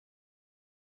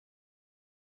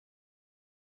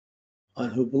on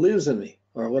who believes in me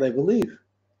or what I believe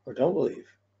or don't believe.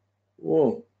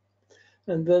 Whoa.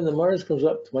 And then the Mars comes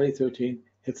up, 2013,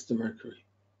 hits the Mercury.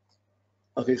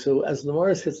 Okay, so as the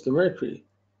Mars hits the Mercury,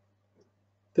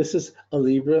 this is a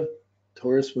Libra,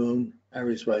 Taurus moon,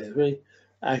 Aries rising, very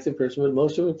active person, but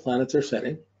most of her planets are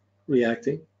setting,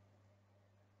 reacting.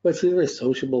 But she's a very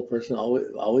sociable person,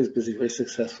 always busy, very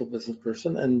successful business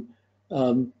person,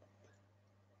 and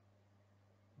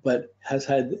but has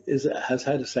had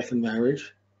a second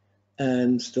marriage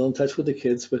and still in touch with the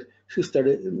kids. But she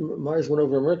started, Mars went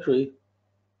over Mercury,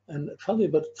 and probably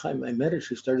about the time I met her,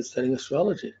 she started studying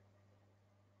astrology.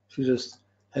 She just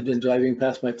had been driving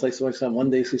past my place one time. One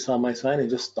day she saw my sign and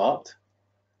just stopped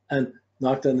and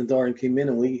knocked on the door and came in,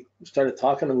 and we started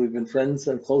talking, and we've been friends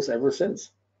and close ever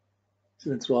since. She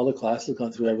went through all the classes,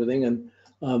 gone through everything,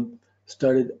 and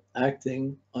started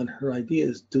acting on her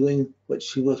ideas, doing what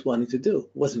she was wanting to do. It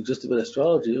wasn't just about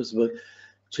astrology, it was about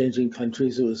changing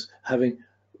countries, it was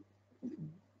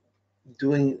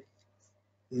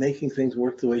making things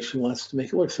work the way she wants to make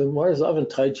it work. So Mars is often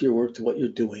tied to your work, to what you're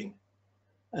doing.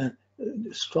 And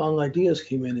strong ideas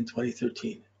came in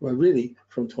 2013, or really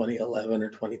from 2011 or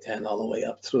 2010 all the way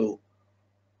up through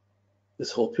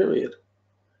this whole period.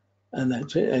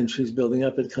 And she's building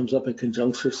up. It comes up in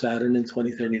conjunction her Saturn in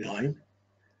 2039.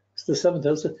 It's the seventh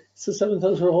house. It's the seventh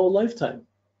house her whole lifetime.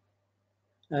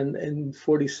 And in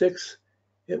 46,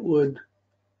 it would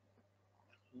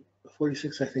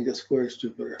 46, I think, it squares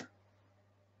Jupiter.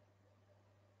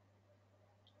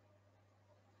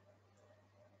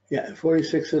 Yeah, in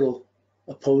 46 it'll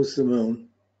oppose the moon,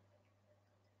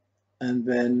 and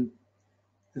then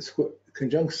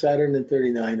conjunct Saturn in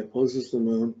 39, opposes the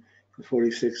moon in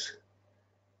 46,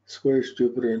 squares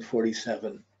Jupiter in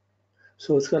 47.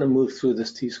 So it's going to move through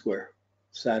this T-square,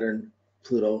 Saturn,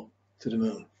 Pluto, to the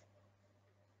moon.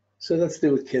 So that's to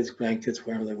do with kids, grandkids,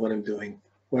 where I'm, what I'm doing,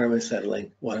 where am I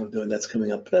settling, what I'm doing, that's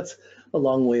coming up. But that's a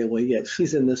long way away yet.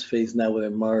 She's in this phase now with her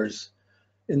Mars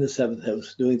in the seventh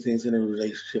house, doing things in a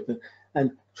relationship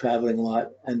and traveling a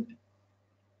lot and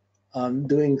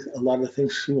doing a lot of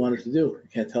things she wanted to do. You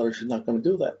can't tell her she's not going to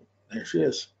do that. There she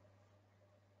is.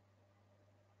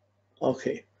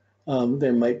 Okay,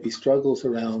 there might be struggles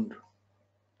around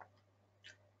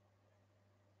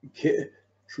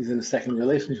she's in a second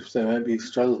relationship, so there might be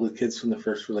struggles with kids from the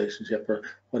first relationship or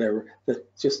whatever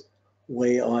that just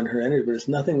weigh on her energy, but it's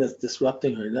nothing that's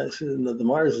disrupting her. The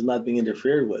Mars is not being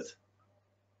interfered with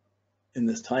in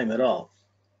this time at all.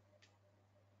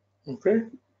 Okay,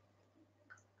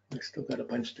 I still got a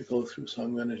bunch to go through, so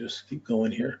I'm going to just keep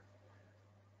going here.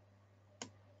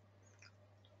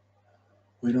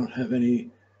 We don't have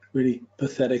any really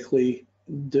pathetically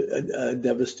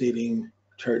devastating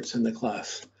charts in the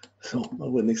class, so I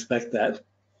wouldn't expect that.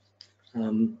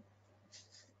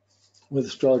 With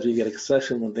astrology, you get a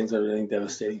session when things are really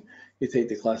devastating. You take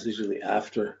the classes usually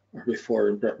after or before,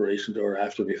 in preparation to, or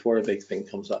after, before a big thing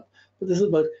comes up. But this is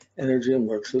about energy and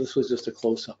work, so this was just a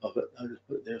close-up of it. I'll just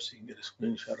put it there so you can get a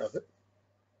screenshot of it.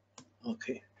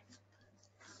 Okay.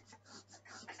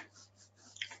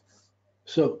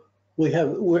 So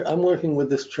I'm working with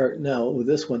this chart now, with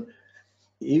this one.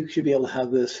 You should be able to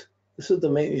have this. This is the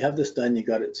main, you have this done, you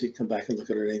got it, so you come back and look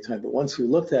at it anytime. But once you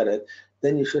looked at it,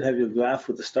 then you should have your graph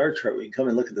with the star chart, where you can come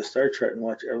and look at the star chart and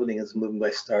watch everything is moving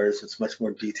by stars. It's much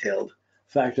more detailed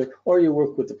factor, or you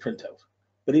work with the printout.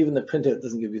 But even the printout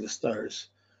doesn't give you the stars.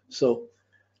 So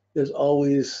there's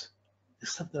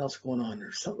something else going on.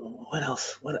 There's something, what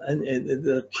else? And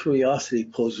the curiosity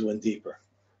pulls you in deeper.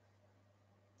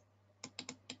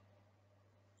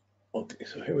 Okay,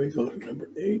 so here we go to number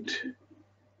 8.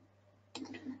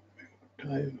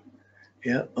 Time.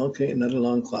 Yeah, okay, another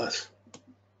long class.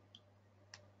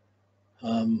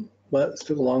 But it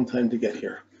took a long time to get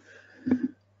here.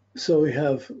 So we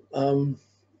have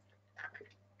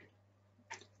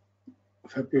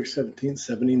February 17th,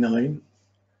 79.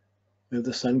 We have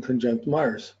the Sun conjunct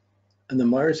Mars. And the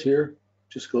Mars here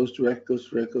just goes direct, goes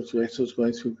direct, goes direct. So it's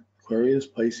going through Aquarius,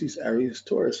 Pisces, Aries,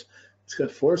 Taurus. It's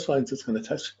got 4 signs it's going to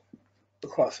touch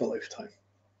across a lifetime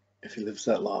if he lives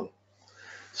that long.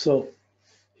 So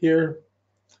here,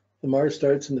 the Mars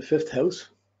starts in the 5th house.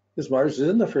 Because Mars is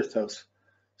in the 1st house.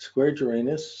 Square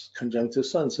Uranus, conjunct the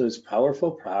Sun. So it's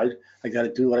powerful, pride. I got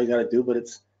to do what I got to do, but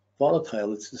it's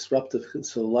volatile, it's disruptive.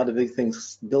 So a lot of big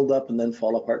things build up and then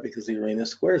fall apart because the Uranus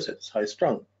squares it. It's high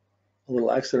strung, a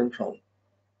little accident prone.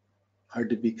 Hard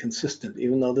to be consistent,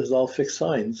 even though there's all fixed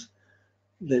signs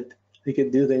that they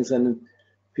could do things and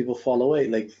people fall away.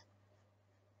 Like,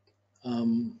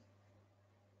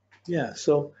 yeah,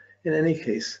 so in any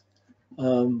case,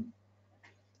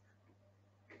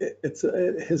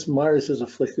 his Mars is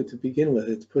afflicted to begin with.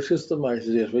 It pushes the Mars.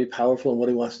 He's very powerful in what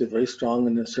he wants to do, very strong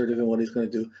and assertive in what he's going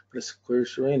to do, but it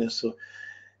squares Uranus. So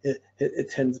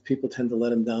people tend to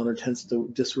let him down, or tends to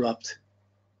disrupt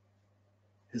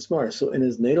his Mars. So in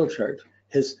his natal chart,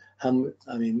 I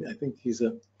think he's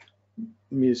a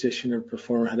musician or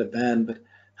performer, had a band, but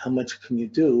how much can you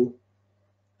do,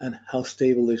 and how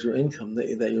stable is your income? That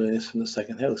Uranus from the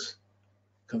second house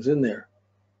comes in there.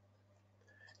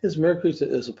 His Mercury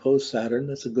is opposed Saturn.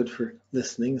 That's a good for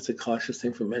listening. It's a cautious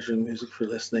thing for measuring music, for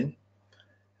listening.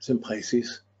 It's in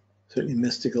Pisces, certainly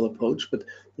mystical approach. But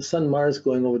the Sun Mars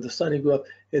going over the Sun, he grew up,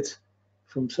 it's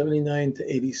from 79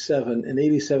 to 87. In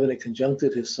 87, it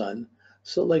conjuncted his Sun.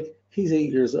 So like he's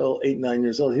 9 years old.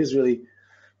 He's really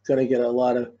going to get a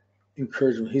lot of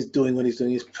encouragement. He's doing what he's doing.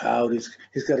 He's proud. He's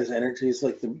got his energy. He's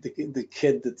like the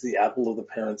kid that's the apple of the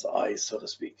parents' eyes, so to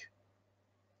speak.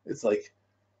 It's like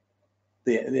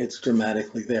it's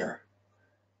dramatically there.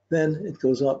 Then it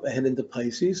goes up ahead into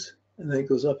Pisces, and then it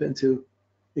goes up into,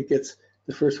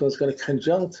 the first one's going to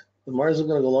conjunct, the Mars is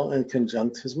going to go along and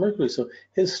conjunct his Mercury. So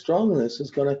his strongness is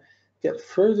going to get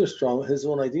further strong. His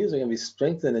own ideas are going to be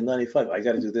strengthened in 95. I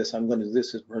got to do this. I'm going to do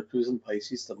this. His Mercury's in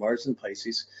Pisces, the Mars in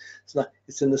Pisces.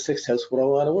 It's in the sixth house. What do I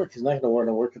want to work? He's not going to want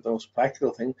to work at the most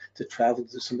practical thing, to travel,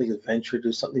 do something adventure,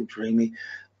 do something dreamy,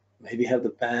 maybe have the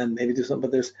band, maybe do something.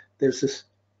 But there's this.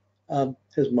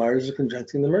 His Mars is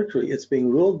conjuncting the Mercury. It's being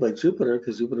ruled by Jupiter,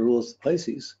 because Jupiter rules the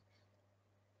Pisces,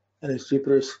 and it's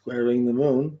Jupiter squaring the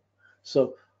moon.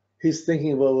 So he's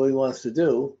thinking about what he wants to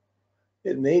do.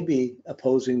 It may be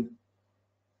opposing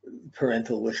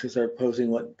parental wishes, or opposing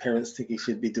what parents think he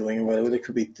should be doing, or whatever. There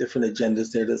could be different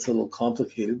agendas there. That's a little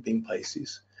complicated, being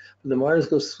Pisces. But the Mars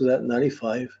goes through that in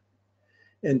 95.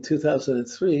 In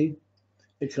 2003,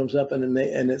 it comes up and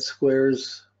it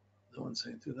squares. No one's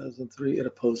saying 2003. It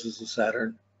opposes the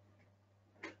Saturn.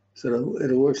 So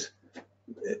it works.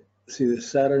 See, the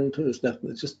Saturn is nothing.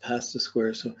 It's just past the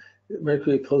square. So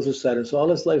Mercury opposes Saturn. So all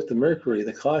his life, the Mercury,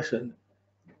 the caution.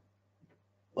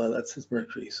 Well, that's his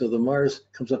Mercury. So the Mars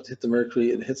comes up to hit the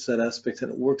Mercury. It hits that aspect,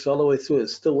 and it works all the way through.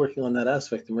 It's still working on that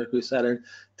aspect, the Mercury Saturn,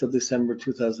 till December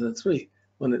 2003,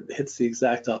 when it hits the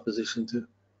exact opposition to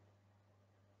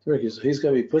Mercury. So he's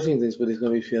going to be pushing things, but he's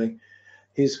going to be feeling.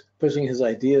 He's pushing his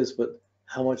ideas, but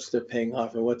how much they're paying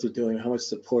off, or what they're doing, how much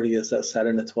support he has. That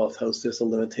Saturn in the 12th house, there's a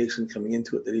limitation coming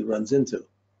into it that he runs into.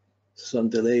 Some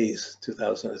delays,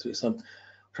 2003, some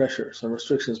pressure, some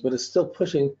restrictions, but it's still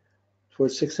pushing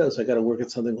towards sixth house. I got to work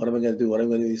at something. What am I going to do? What am I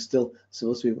going to do? He's still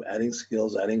supposed to be adding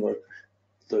skills, adding work,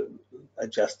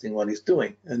 adjusting what he's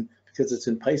doing. And because it's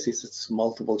in Pisces, it's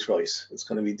multiple choice. It's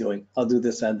going to be doing, I'll do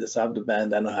this and this. I have the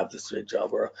band, and I'll have this great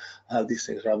job, or I'll have these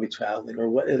things, or I'll be traveling, or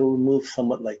what. It'll move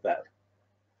somewhat like that.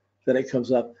 Then it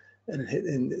comes up, and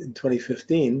in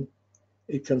 2015,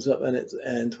 it comes up, and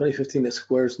in 2015 it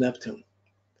squares Neptune.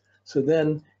 So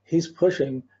then he's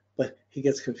pushing, but he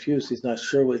gets confused. He's not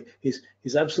sure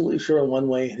he's absolutely sure in one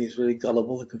way, and he's really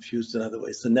gullible and confused in other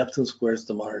ways. The Neptune squares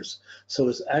the Mars, so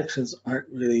his actions aren't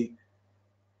really.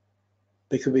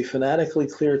 They could be fanatically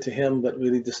clear to him, but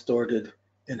really distorted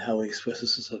in how he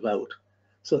expresses himself out.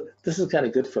 So this is kind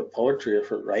of good for poetry, or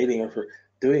for writing, or for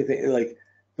doing things like,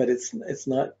 but it's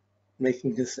not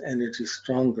making his energy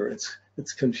stronger.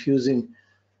 It's confusing,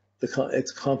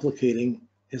 it's complicating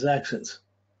his actions.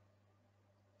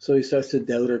 So he starts to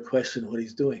doubt or question what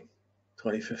he's doing.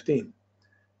 2015.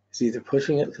 He's either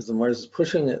pushing it because the Mars is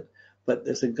pushing it, but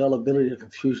there's a gullibility or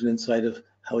confusion inside of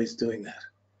how he's doing that.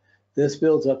 This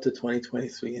builds up to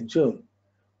 2023 in June,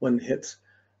 when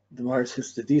the Mars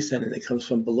hits the descendant. It comes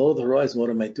from below the horizon. What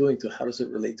am I doing to? How does it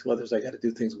relate to others? I got to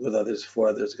do things with others, for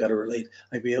others. I got to relate.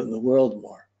 I be out in the world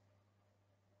more.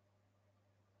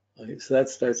 Okay, so that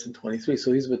starts in 23.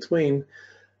 So he's between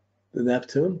the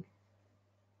Neptune,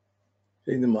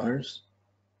 hitting the Mars,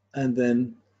 and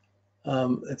then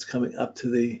it's coming up to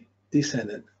the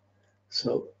descendant.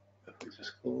 So if we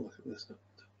just go look at this, Mars.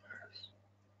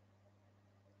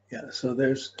 Yeah, so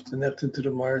there's the Neptune to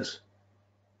the Mars,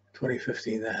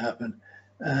 2015, that happened.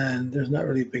 And there's not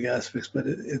really big aspects, but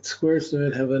it squares the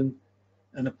midheaven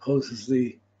and opposes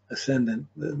the ascendant.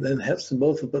 Then hits them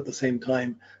both about the same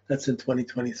time. That's in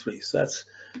 2023. So that's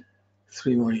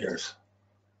 3 more years.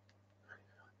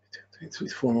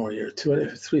 4 more years.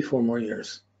 3-4 more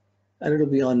years. And it'll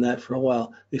be on that for a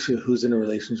while. The issue of who's in a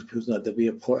relationship, who's not. There'll be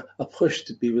a push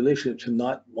to be relationship, to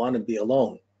not want to be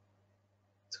alone.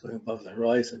 It's going above the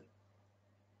horizon.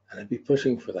 And I'd be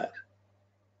pushing for that.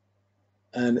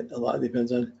 And a lot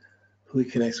depends on who he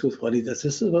connects with, what he does.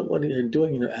 This is about what you're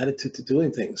doing, your attitude to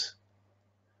doing things.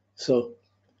 So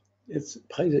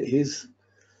he's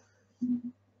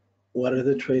what are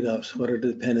the trade-offs? What are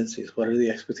the dependencies? What are the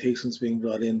expectations being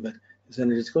brought in? But his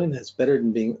energy is going, that's better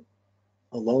than being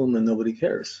alone when nobody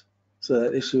cares. So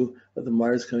that issue of the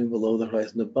Mars coming below the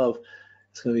horizon above,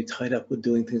 it's going to be tied up with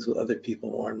doing things with other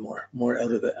people more and more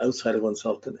out of the outside of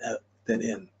oneself than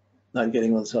in. Not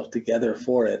getting oneself together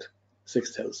for it,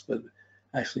 sixth house, but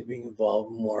actually being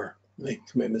involved more, making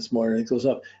commitments more, and it goes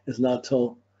up. It's not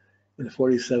till in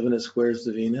 47 it squares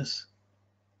the Venus.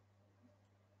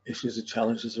 Issues and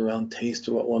challenges around taste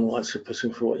or what one wants. You're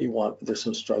pushing for what you want, but there's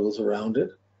some struggles around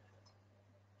it.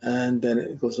 And then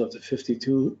it goes up to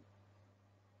 52.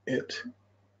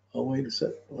 Oh wait a sec.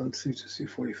 Let's see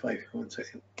 45 here. 1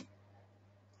 second.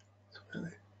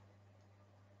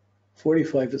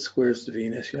 45 it squares the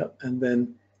Venus, yep. And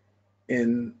then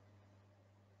in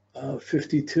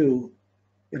 52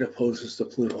 it opposes to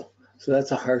Pluto. So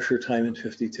that's a harsher time in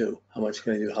 52. How much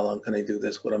can I do? How long can I do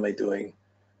this? What am I doing?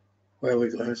 Where are we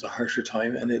going? It's a harsher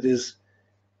time, and it is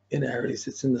in Aries.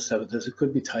 It's in the 7th house. It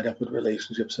could be tied up with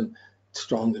relationships and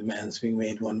strong demands being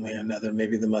made one way or another.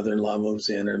 Maybe the mother-in-law moves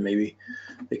in, or maybe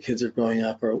the kids are growing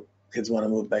up, or kids want to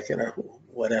move back in, or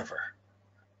whatever.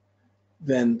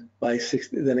 Then by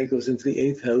 60, then it goes into the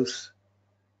 8th house,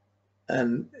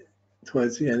 and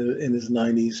towards the end, in his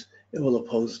 90s, it will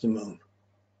oppose the moon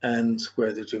and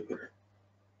square the Jupiter.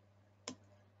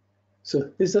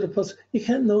 So these are the plus. You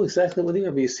can't know exactly what they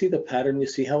are, but you see the pattern, you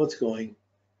see how it's going,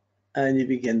 and you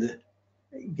begin to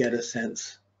get a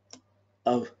sense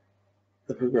of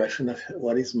the progression of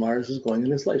what his Mars is going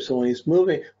in his life. So when he's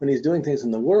moving, when he's doing things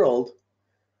in the world,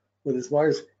 with his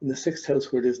Mars in the 6th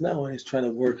house where it is now, and he's trying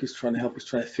to work, he's trying to help, he's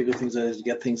trying to figure things out, he's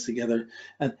get things together,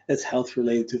 and it's health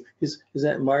related to is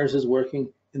that Mars is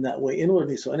working in that way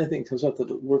inwardly. So anything comes up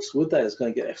that works with that is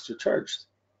going to get extra charged.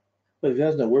 But if he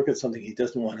doesn't work at something he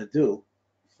doesn't want to do,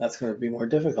 that's going to be more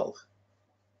difficult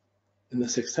in the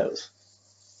 6th house.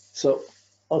 So,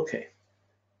 okay.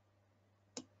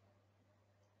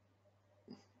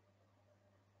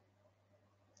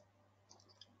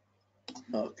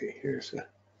 Okay, here's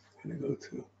I'm going to go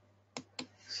to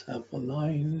sample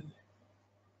 9.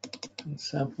 And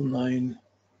sample 9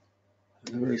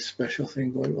 has a very special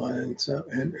thing going on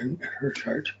in her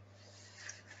chart.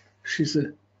 She's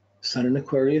a Sun in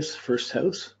Aquarius, 1st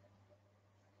house,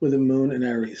 with a moon in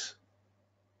Aries.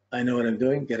 I know what I'm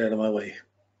doing, get out of my way.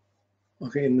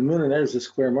 Okay, and the moon in Aries is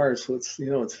square Mars, so it's,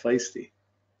 it's feisty.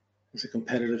 There's a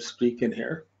competitive streak in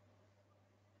here.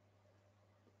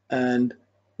 And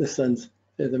the Sun's,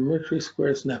 the Mercury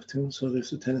squares Neptune, so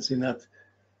there's a tendency not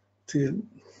to,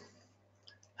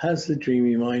 has the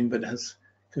dreamy mind, but has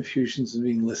confusions in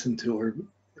being listened to, or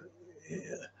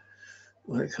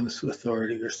when it comes to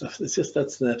authority or stuff. It's just,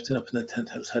 that's the Neptune up in the 10th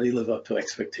house. How do you live up to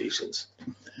expectations?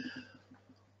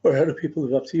 Or how do people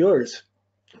live up to yours?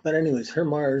 But anyways, her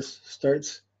Mars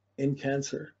starts in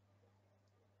Cancer,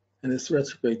 and it's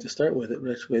retrograde to start with. It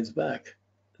retrogrades back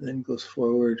and then goes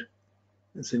forward.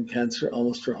 It's in Cancer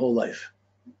almost her whole life,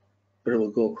 but it will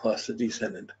go across the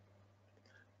descendant.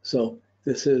 So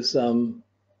this is,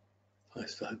 I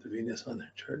still have the Venus on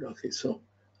that chart. Okay, so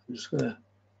I'm just going to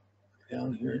go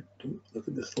down here to look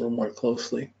at this a little more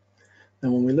closely.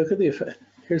 And when we look at the effect,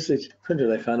 here's the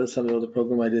printer. I found out something about the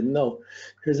program I didn't know.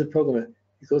 Here's the program.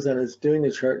 It goes down, it's doing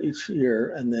the chart each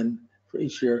year, and then for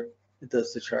each year, it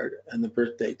does the chart and the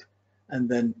birth date, and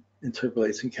then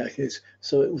interpolates and calculates.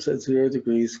 So it was at 0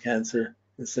 degrees Cancer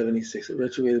in 76. It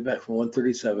retrograded back from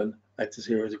 137 back to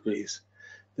 0 degrees.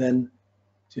 Then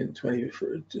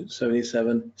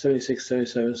 77, 76,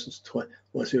 77, so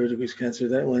 0 degrees Cancer.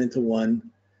 Then it went into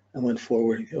 1 and went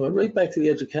forward. It went right back to the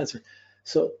edge of Cancer.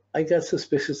 So I got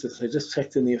suspicious of this. I just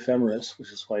checked in the ephemeris,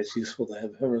 which is why it's useful to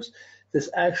have ephemeris. This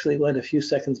actually went a few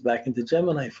seconds back into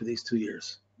Gemini for these 2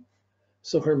 years.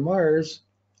 So her Mars,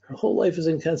 her whole life is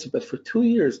in Cancer, but for 2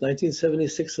 years,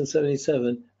 1976 and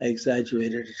 77, I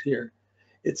exaggerated it here.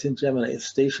 It's in Gemini. It's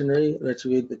stationary,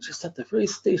 retrograde, but just at the very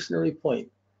stationary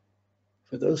point.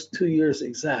 For those 2 years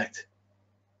exact,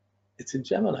 it's in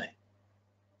Gemini.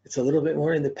 It's a little bit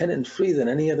more independent and free than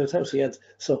any other time.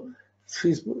 So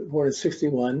she's born in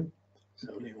 61,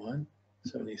 71,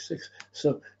 76.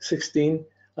 So 15,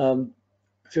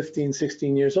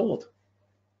 16 years old.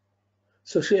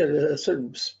 So she had a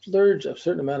certain splurge, a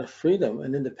certain amount of freedom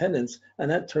and independence,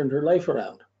 and that turned her life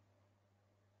around.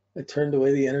 It turned the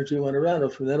way the energy went around.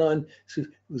 And from then on, she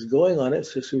was going on it.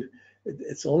 So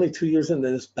it's only 2 years in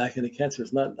that it's back into Cancer.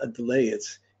 It's not a delay.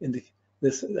 It's into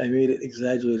this. I made it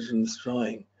exaggerated in this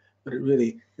drawing, but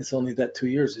it's only that 2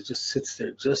 years. It just sits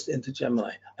there, just into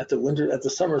Gemini. At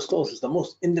the summer solstice, the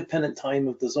most independent time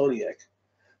of the zodiac.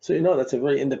 So that's a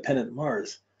very independent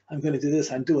Mars. I'm going to do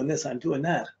this. I'm doing this. I'm doing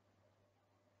that.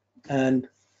 And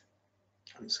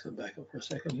Let's go back up for a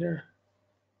second here.